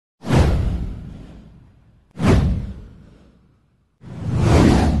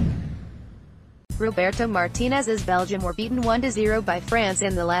Roberto Martinez's Belgium were beaten 1-0 by France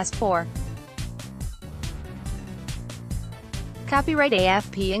in the last four. Copyright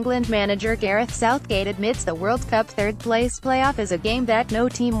AFP England manager Gareth Southgate admits the World Cup third-place playoff is a game that no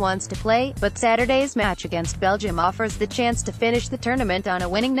team wants to play, but Saturday's match against Belgium offers the chance to finish the tournament on a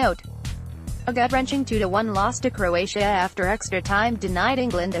winning note. A gut-wrenching 2-1 loss to Croatia after extra time denied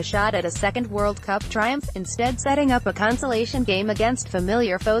England a shot at a second World Cup triumph, instead setting up a consolation game against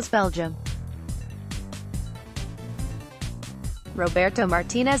familiar foes Belgium. Roberto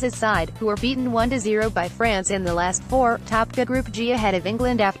Martinez's side, who were beaten 1-0 by France in the last four, topped Group G ahead of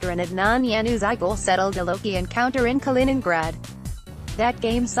England after an Adnan Januzaj goal settled a low-key encounter in Kaliningrad. That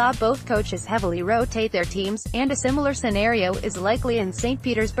game saw both coaches heavily rotate their teams, and a similar scenario is likely in St.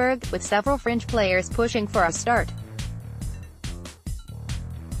 Petersburg, with several fringe players pushing for a start.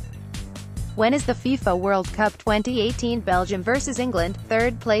 When is the FIFA World Cup 2018 Belgium vs England,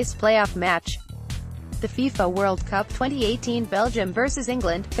 third-place playoff match? The FIFA World Cup 2018 Belgium vs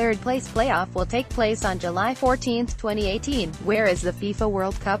England, third-place playoff will take place on July 14, 2018. Where is the FIFA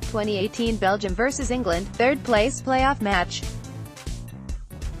World Cup 2018 Belgium vs England, third-place playoff match?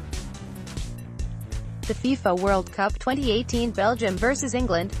 The FIFA World Cup 2018 Belgium vs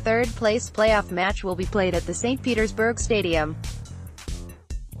England, third-place playoff match will be played at the St. Petersburg Stadium.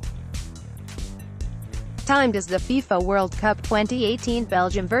 Time does the FIFA World Cup 2018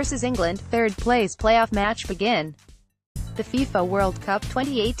 Belgium vs England, third-place playoff match begin? The FIFA World Cup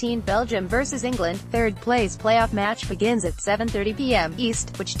 2018 Belgium vs England, third-place playoff match begins at 7:30 p.m.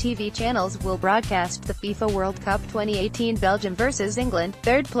 East. Which TV channels will broadcast the FIFA World Cup 2018 Belgium vs England,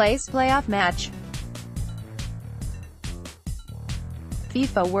 third-place playoff match?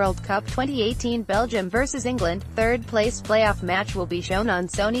 FIFA World Cup 2018 Belgium vs England, third-place playoff match will be shown on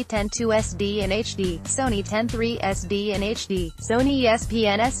Sony 10.2 SD and HD, Sony 10.3 SD and HD, Sony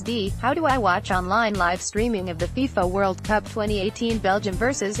ESPN SD. How do I watch online live streaming of the FIFA World Cup 2018 Belgium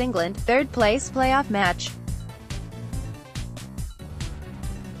vs England, third-place playoff match?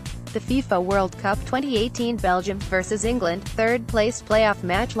 The FIFA World Cup 2018 Belgium vs England, third-place playoff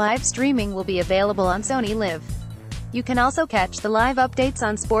match live streaming will be available on Sony Live. You can also catch the live updates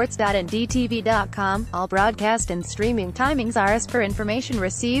on sports.ndtv.com. All broadcast and streaming timings are as per information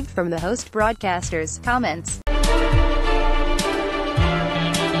received from the host broadcasters. Comments.